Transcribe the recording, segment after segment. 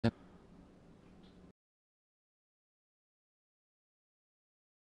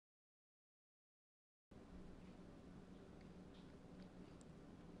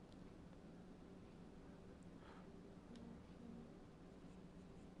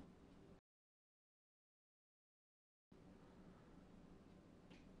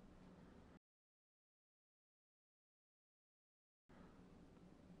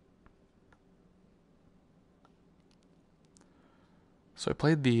So I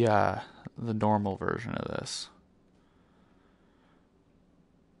played the normal version of this,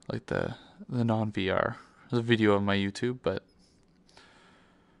 like the non VR. There's a video on my YouTube, but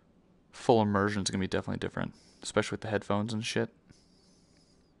full immersion is gonna be definitely different, especially with the headphones and shit.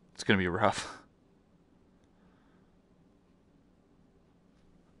 It's gonna be rough.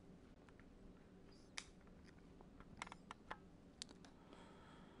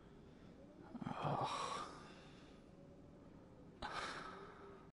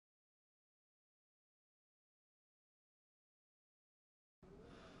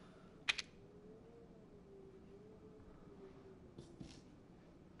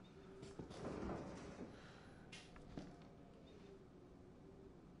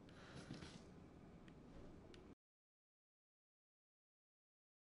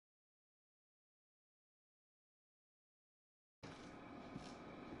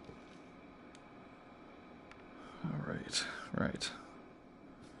 All right, right.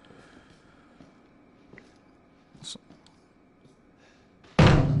 So,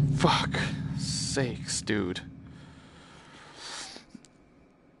 fuck sakes, dude.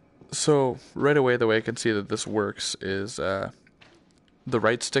 So right away, the way I can see that this works is the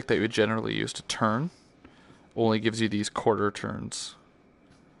right stick that you would generally use to turn only gives you these quarter turns,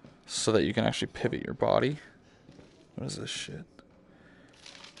 so that you can actually pivot your body. What is this shit?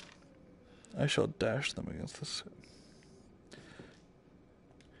 I shall dash them against this.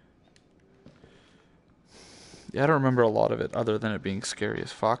 Yeah, I don't remember a lot of it other than it being scary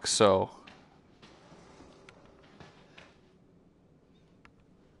as fuck, so.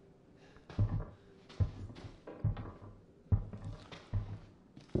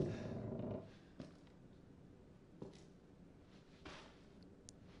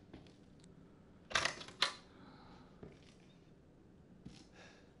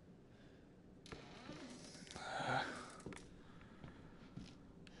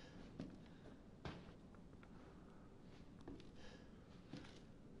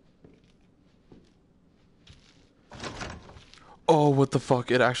 Oh, what the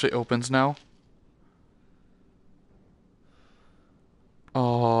fuck? It actually opens now?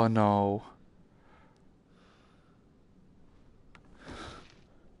 Oh, no.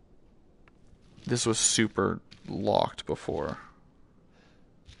 This was super locked before.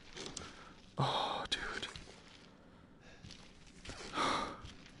 Oh, dude.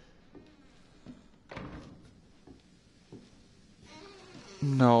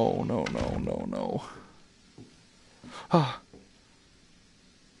 No, no, no, no, no. Ah.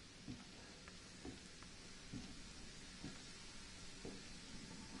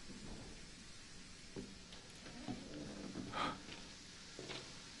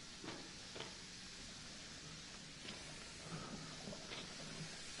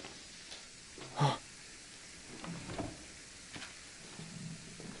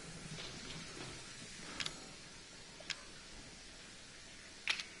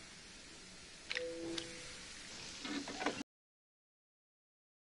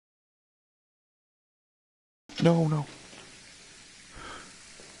 No, no.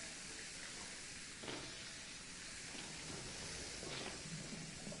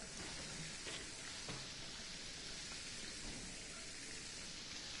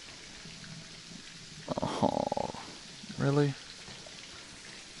 Oh, really?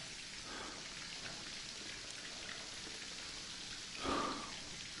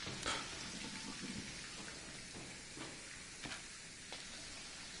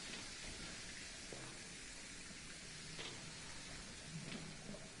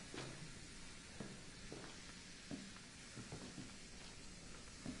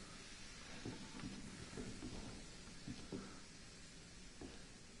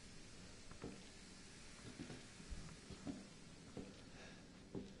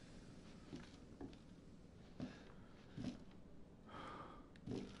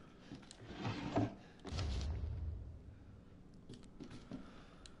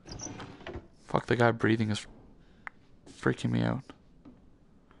 Fuck, the guy breathing is freaking me out.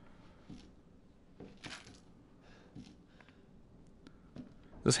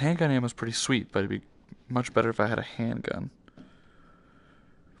 This handgun ammo is pretty sweet, but it'd be much better if I had a handgun.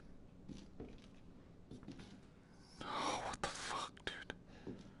 Oh, what the fuck, dude?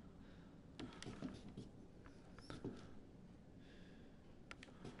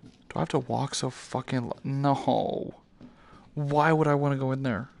 Do I have to walk so fucking no. Why would I want to go in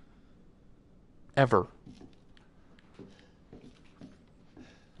there? Ever.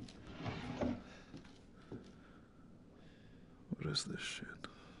 What is this shit?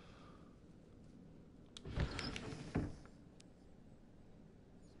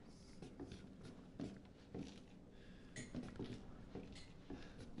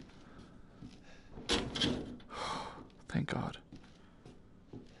 thank God.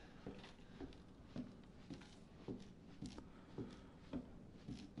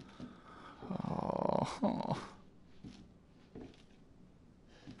 Oh.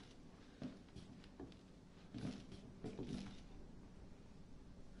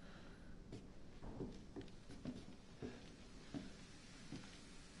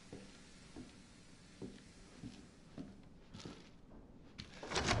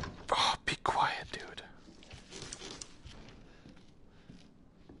 Oh, be quiet, dude.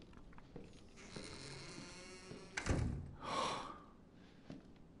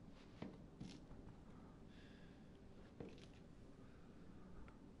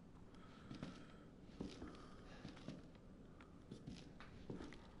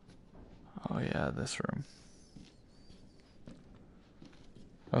 Oh yeah, this room.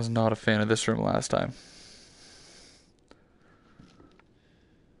 I was not a fan of this room last time.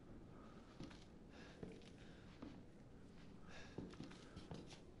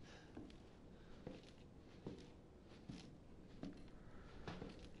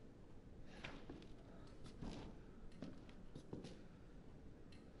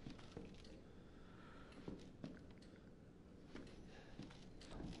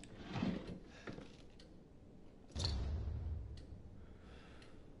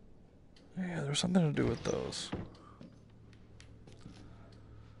 Yeah, there's something to do with those.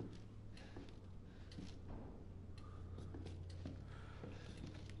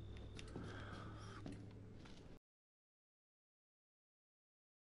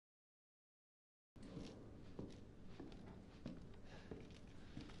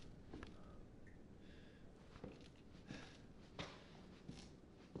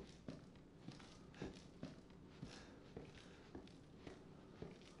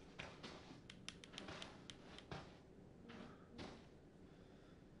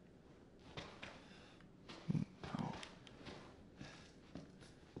 No.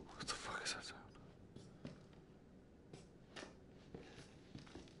 What the fuck is that sound?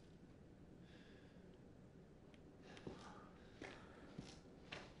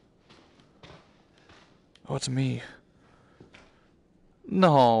 Oh, it's me.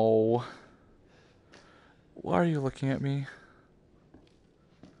 No. Why are you looking at me?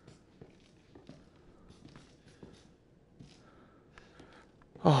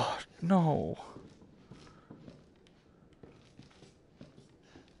 Oh, no.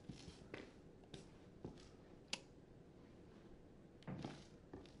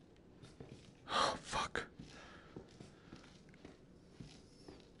 Oh, fuck.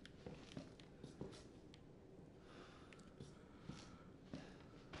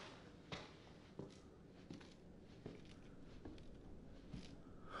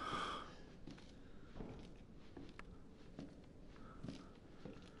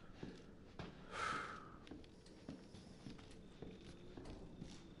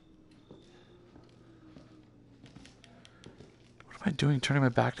 What am I doing? Turning my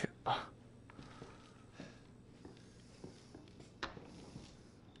back to...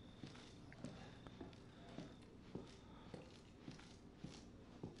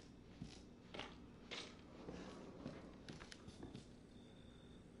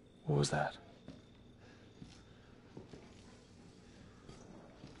 What was that?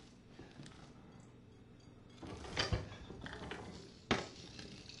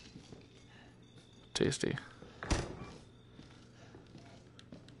 Tasty.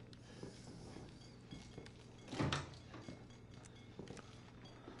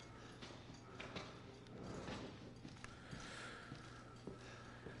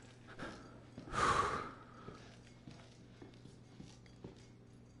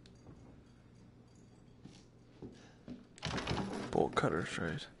 Bolt cutters,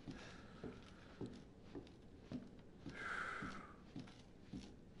 right?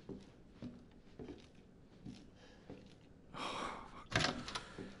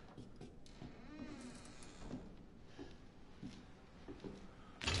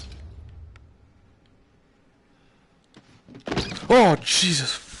 Oh,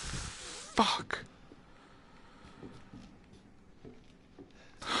 Jesus. Fuck.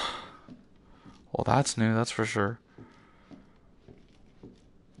 Well, that's new, that's for sure.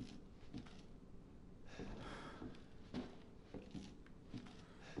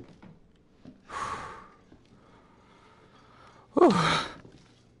 Whew.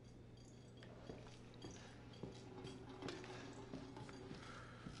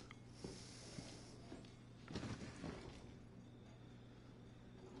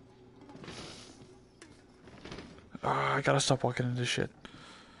 I gotta stop walking into shit.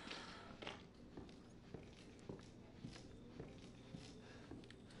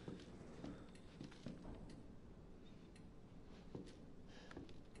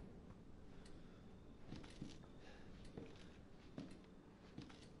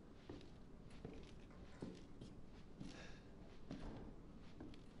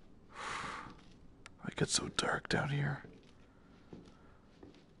 gets so dark down here.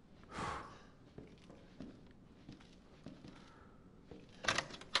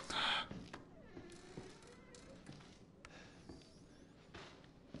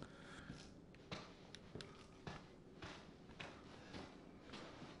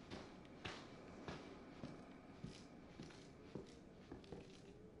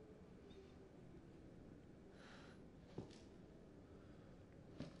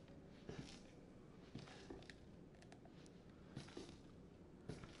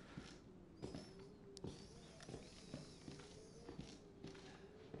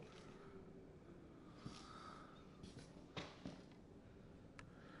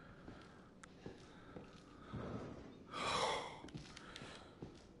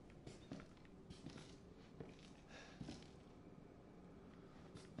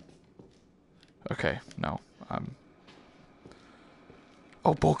 Okay, no.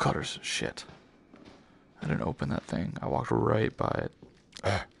 Oh, bolt cutters. Shit. I didn't open that thing. I walked right by it.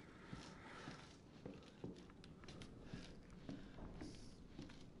 Ugh.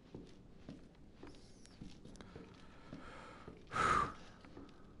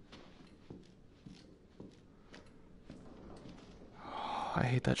 I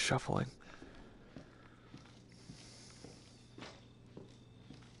hate that shuffling.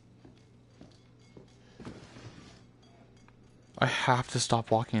 I have to stop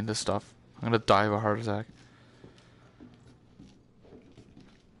walking into stuff. I'm gonna die of a heart attack.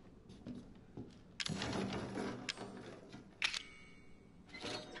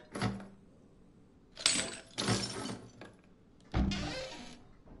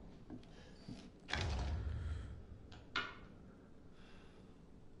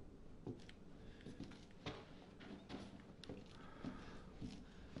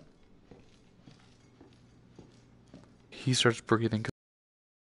 He starts breathing,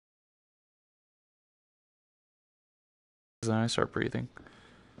 then I start breathing.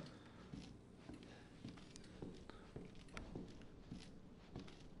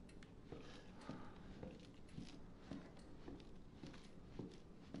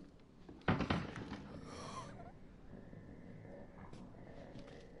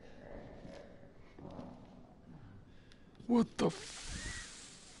 What the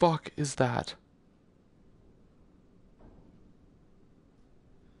fuck is that?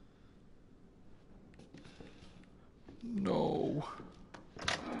 No.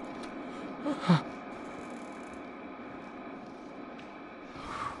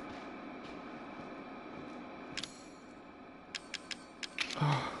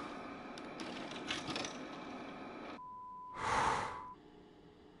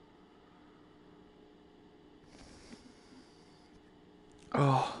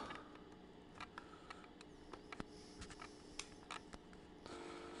 Oh.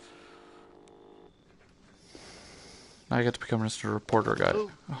 Now I get to become Mr. Reporter guy. Where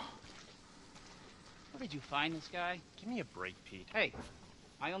did you find this guy? Give me a break, Pete. Hey,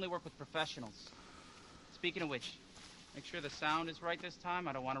 I only work with professionals. Speaking of which, make sure the sound is right this time.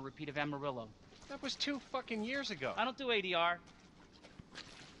 I don't want a repeat of Amarillo. That was 2 fucking years ago. I don't do ADR.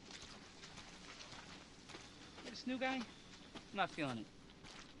 This new guy? I'm not feeling it.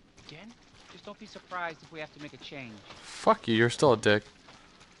 Again? Just don't be surprised if we have to make a change. Fuck you, you're still a dick.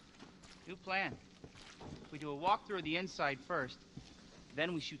 New plan. We do a walkthrough of the inside first,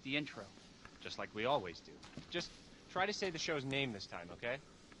 then we shoot the intro. Just like we always do. Just try to say the show's name this time, okay?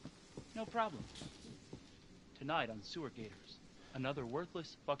 No problem. Tonight on Sewer Gators, another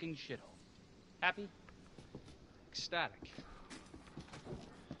worthless fucking shithole. Happy? Ecstatic.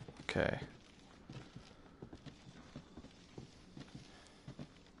 Okay.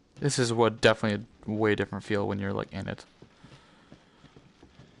 This is what definitely a way different feel when you're like in it.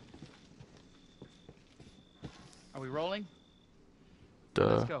 Are we rolling?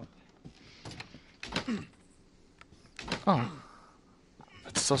 Duh. Let's go. Oh.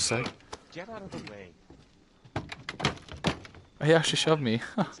 That's so sick. Get out of the way. He actually shoved me.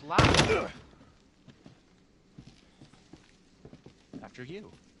 It's loud. After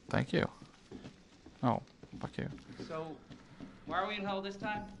you. Thank you. Oh, fuck you. So, why are we in hell this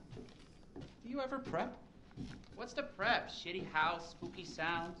time? Do you ever prep? What's the prep? Shitty house, spooky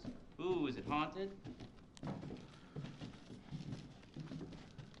sounds? Ooh, is it haunted?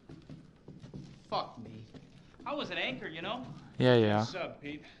 Fuck me. I was an anchor, you know? Yeah, yeah. Sub,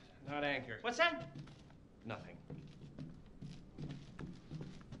 Pete. Not anchor. What's that? Nothing.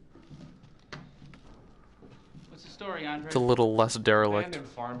 What's the story, Andre? It's a little less derelict.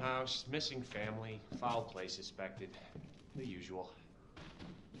 Abandoned farmhouse, missing family, foul play suspected. The usual.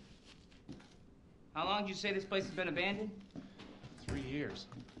 How long did you say this place has been abandoned? 3 years.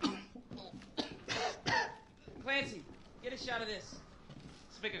 Clancy, get a shot of this.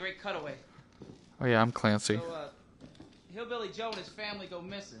 Let's make a great cutaway. Oh yeah, I'm Clancy. So, Hillbilly Joe and his family go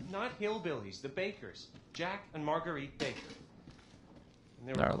missing. Not hillbillies, the Bakers. Jack and Marguerite Baker. And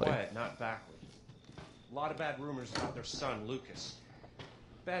they were Gnarly. quiet, not backward. A lot of bad rumors about their son, Lucas.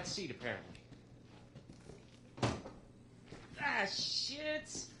 Bad seed, apparently. Ah,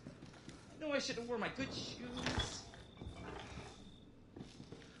 shit. I knew I should have worn my good shoes.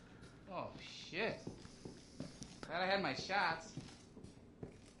 Oh, shit. Glad I had my shots.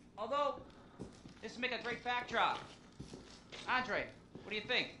 Although, this would make a great backdrop. Andre, what do you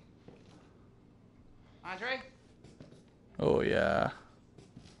think? Andre? Oh yeah.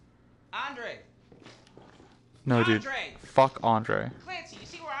 Andre! No, dude. Andre! Fuck Andre. Clancy, you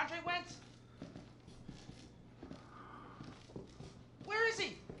see where Andre went? Where is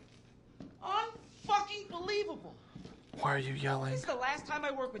he? Unfucking believable. Why are you yelling? This is the last time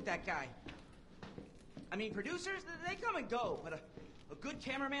I work with that guy. I mean, producers, they come and go, but a good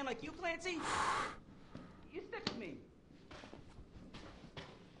cameraman like you, Clancy, you stick with me.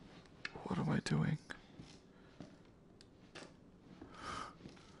 What am I doing?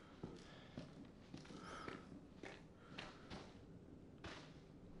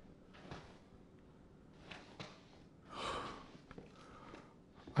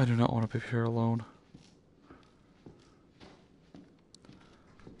 I do not want to be here alone.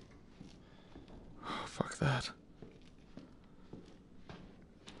 Fuck that.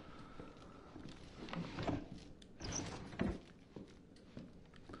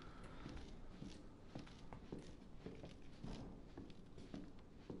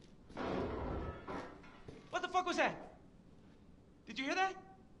 What the fuck was that? Did you hear that?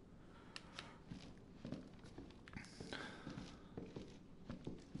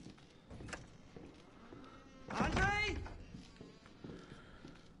 Andre?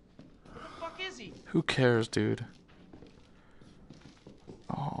 Where the fuck is he? Who cares, dude?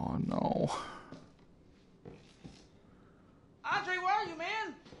 Oh no. Andre, where are you,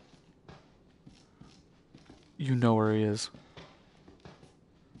 man? You know where he is.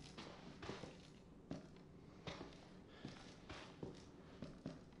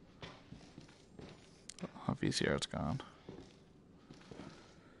 Oh, VCR's gone.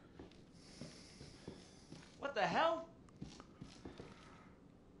 What the hell?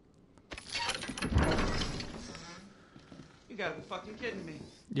 You gotta be fucking kidding me.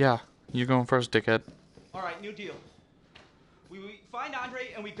 Yeah, you going first, dickhead. All right, new deal. We find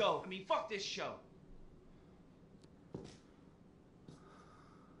Andre and we go. I mean, fuck this show.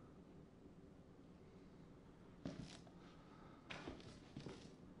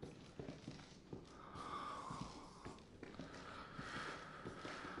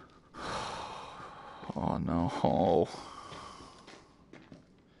 Oh no.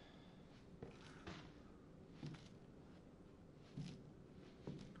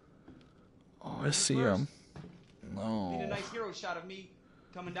 Oh, I see him. Need a No. nice hero shot of me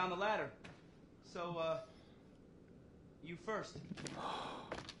coming down the ladder. So, you first.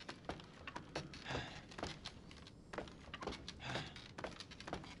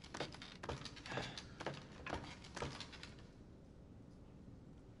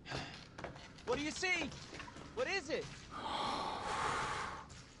 What do you see? What is it?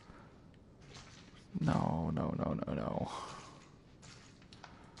 No, no, no, no, no.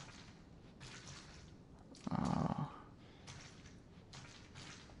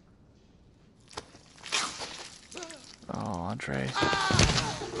 Oh, Andre.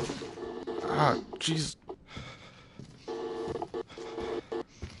 Ah, jeez.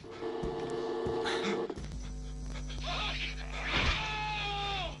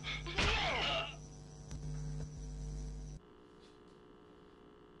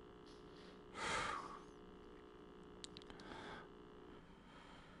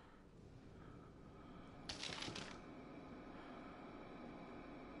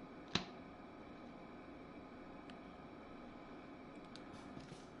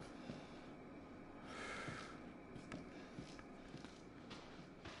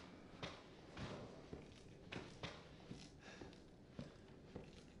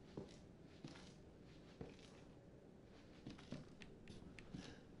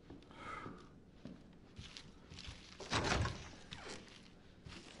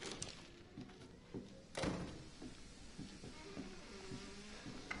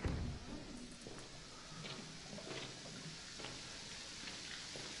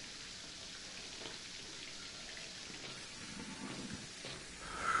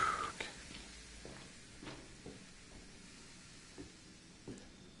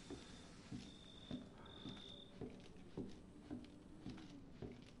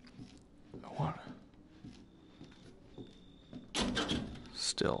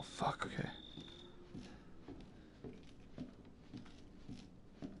 still. Fuck, okay.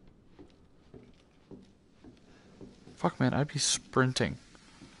 Fuck, man, I'd be sprinting.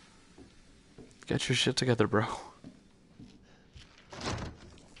 Get your shit together, bro.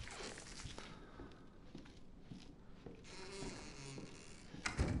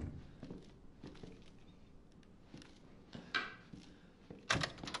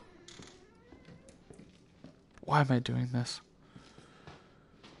 Why am I doing this?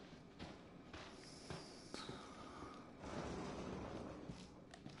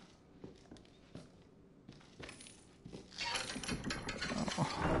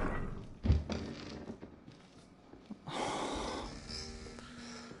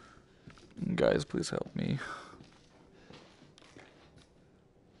 Guys, please help me.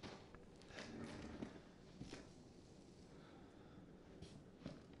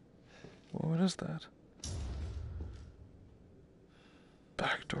 What is that?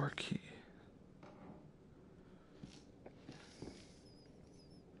 Backdoor key.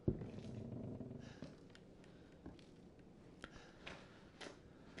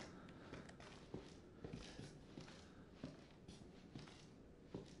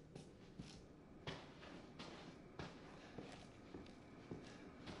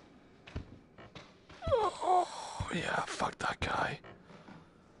 Oh, yeah, fuck that guy.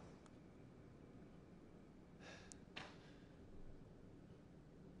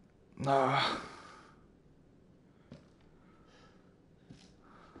 Nah.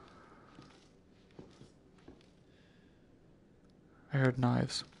 I heard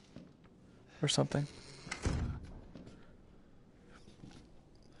knives. Or something.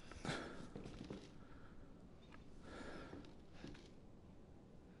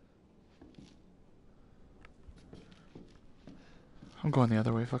 I'm going the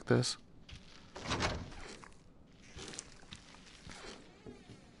other way, fuck this.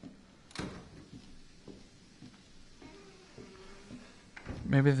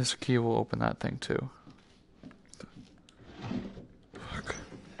 Maybe this key will open that thing too. Fuck.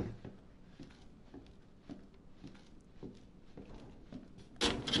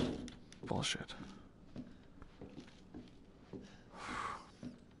 Bullshit.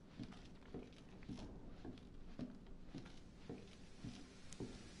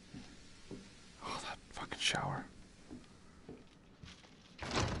 Oh, that fucking shower.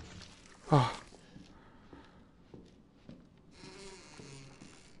 Oh.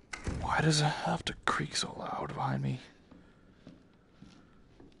 Why does it have to creak so loud behind me?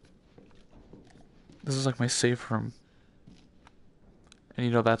 This is like my safe room. And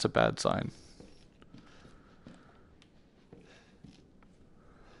you know that's a bad sign.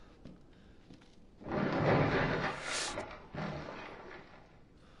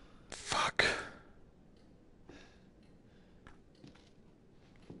 Fuck.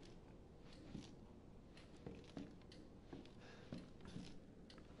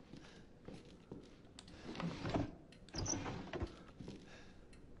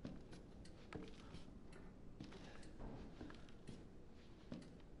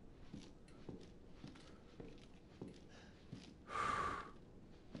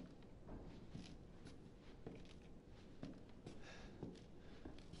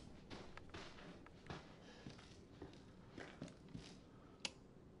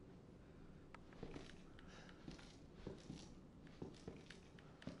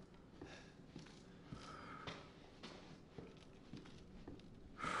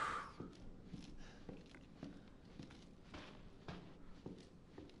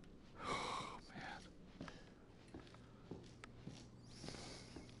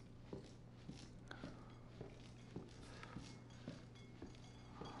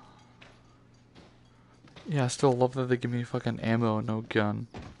 Yeah, I still love that they give me fucking ammo and no gun.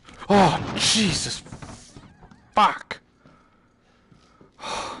 Oh, Jesus. Fuck.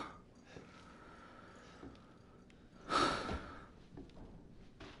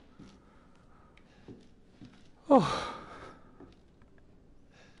 Oh.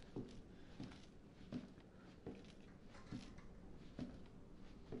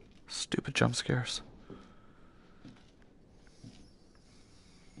 Stupid jump scares.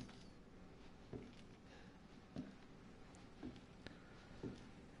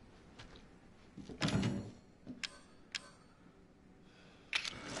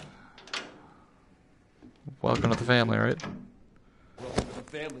 Welcome to the family, right? Welcome to the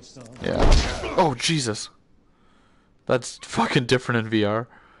family, son. Yeah. Oh, Jesus. That's fucking different in VR.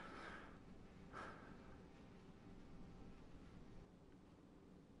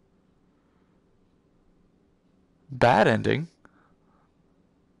 Bad ending?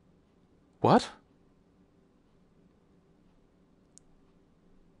 What?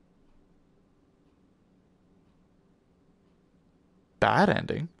 bad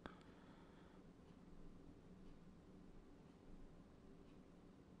ending.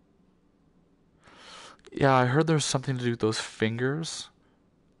 Yeah, I heard there's something to do with those fingers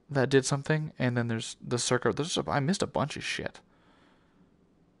that did something, and then there's the circle. I missed a bunch of shit.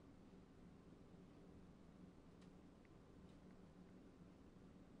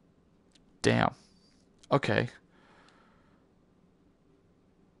 Damn. Okay.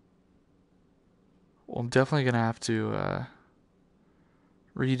 Well, I'm definitely gonna have to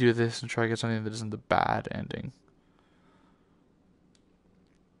redo this and try to get something that isn't the bad ending.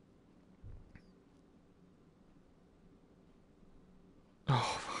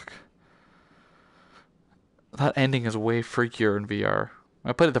 Oh fuck. That ending is way freakier in VR. When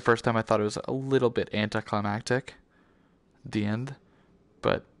I played it the first time, I thought it was a little bit anticlimactic. The end,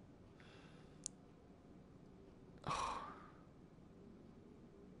 but I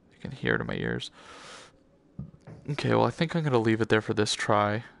can hear it in my ears. Okay, well, I think I'm gonna leave it there for this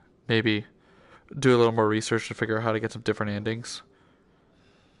try. Maybe do a little more research to figure out how to get some different endings.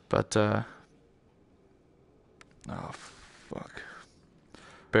 But oh fuck,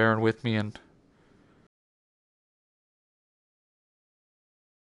 bearing with me and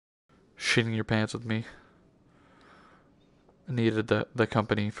shitting your pants with me. I needed the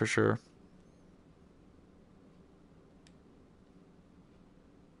company for sure.